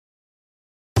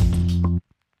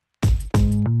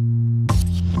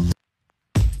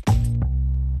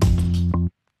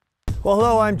Well,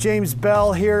 hello, I'm James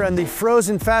Bell here on the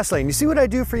Frozen Fast Lane. You see what I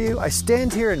do for you? I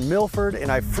stand here in Milford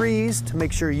and I freeze to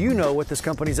make sure you know what this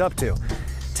company's up to.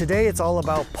 Today, it's all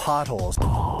about potholes.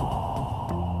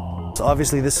 So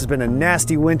obviously, this has been a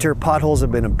nasty winter. Potholes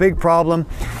have been a big problem.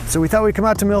 So we thought we'd come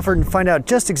out to Milford and find out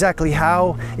just exactly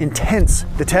how intense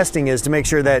the testing is to make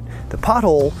sure that the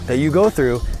pothole that you go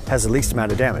through has the least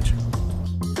amount of damage.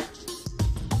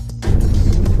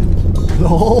 The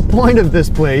whole point of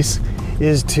this place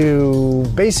is to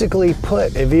basically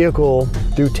put a vehicle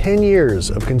through 10 years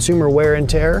of consumer wear and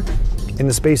tear in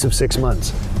the space of 6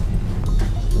 months.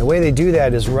 And the way they do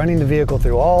that is running the vehicle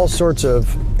through all sorts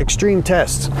of extreme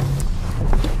tests.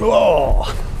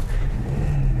 Whoa.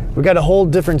 We've got a whole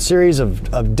different series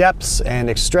of depths and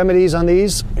extremities on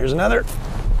these. Here's another.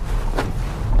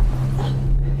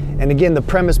 And again, the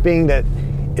premise being that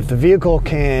if the vehicle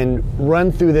can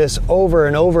run through this over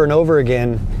and over and over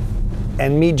again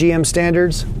and meet GM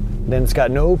standards, then it's got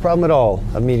no problem at all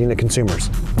of meeting the consumers.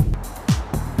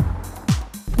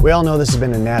 We all know this has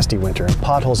been a nasty winter and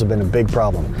potholes have been a big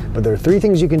problem, but there are 3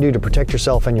 things you can do to protect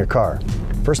yourself and your car.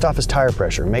 First off is tire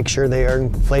pressure. Make sure they are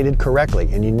inflated correctly,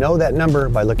 and you know that number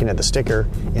by looking at the sticker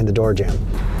in the door jamb.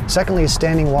 Secondly is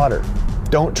standing water.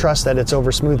 Don't trust that it's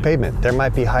over smooth pavement. There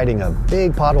might be hiding a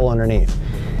big pothole underneath.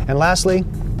 And lastly,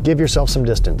 give yourself some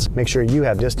distance. Make sure you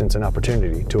have distance and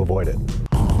opportunity to avoid it.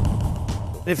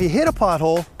 If you hit a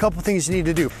pothole, a couple things you need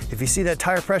to do. If you see that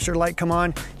tire pressure light come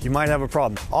on, you might have a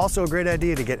problem. Also a great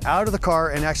idea to get out of the car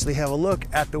and actually have a look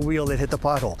at the wheel that hit the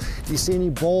pothole. If you see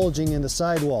any bulging in the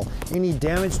sidewall, any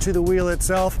damage to the wheel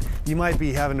itself, you might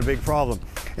be having a big problem.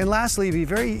 And lastly, be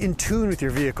very in tune with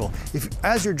your vehicle.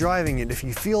 As you're driving it, if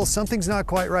you feel something's not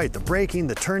quite right, the braking,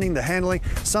 the turning, the handling,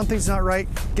 something's not right,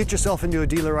 get yourself into a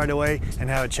dealer right away and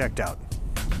have it checked out.